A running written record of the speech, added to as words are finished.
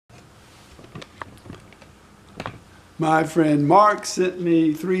My friend Mark sent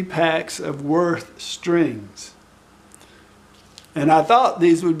me 3 packs of Worth strings. And I thought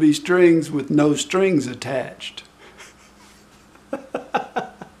these would be strings with no strings attached.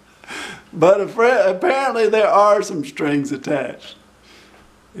 But apparently there are some strings attached.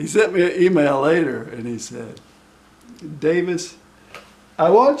 He sent me an email later and he said, Davis, I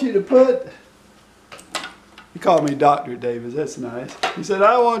want you to put, he called me Dr. Davis, that's nice. He said,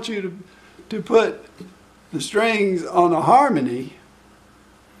 I want you to put the strings on a harmony,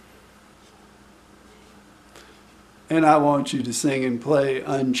 and I want you to sing and play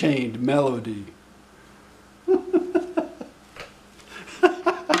Unchained Melody.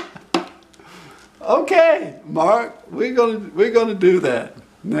 Okay, Mark, we're gonna do that.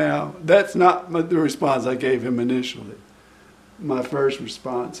 Now, that's not the response I gave him initially. My first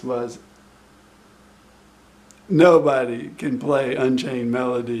response was, nobody can play Unchained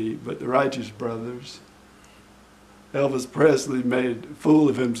Melody but the Righteous Brothers. Elvis Presley made a fool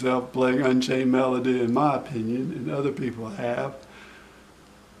of himself playing Unchained Melody, in my opinion, and other people have.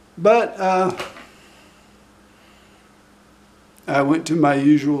 But I went to my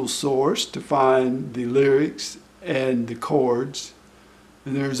usual source to find the lyrics and the chords,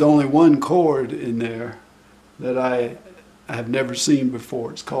 and there's only one chord in there that I have never seen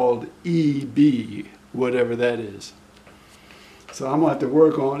before. It's called EB, whatever that is. So I'm going to have to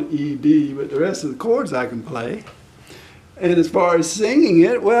work on EB, but the rest of the chords I can play. And as far as singing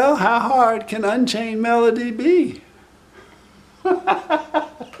it, well, how hard can Unchained Melody be?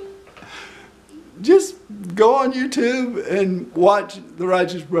 Just go on YouTube and watch the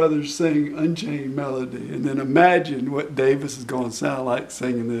Righteous Brothers sing Unchained Melody, and then imagine what Davis is going to sound like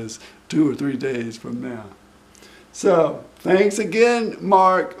singing this 2 or 3 days from now. So, thanks again,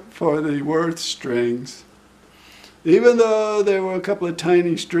 Mark, for the Worth strings. Even though there were a couple of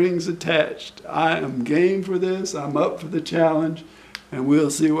tiny strings attached, I am game for this. I'm up for the challenge, and we'll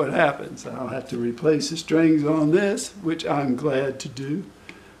see what happens. I'll have to replace the strings on this, which I'm glad to do,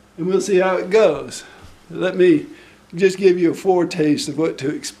 and we'll see how it goes. Let me just give you a foretaste of what to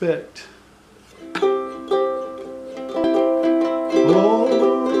expect. Oh,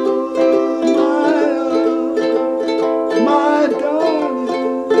 my darling,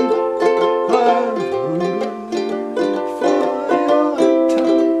 I'm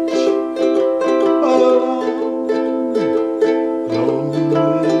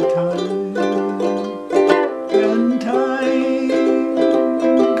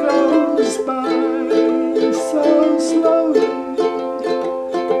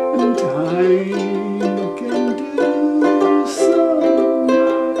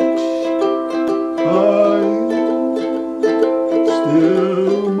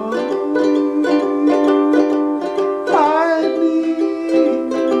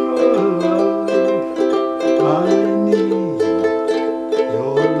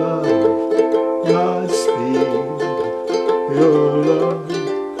your love.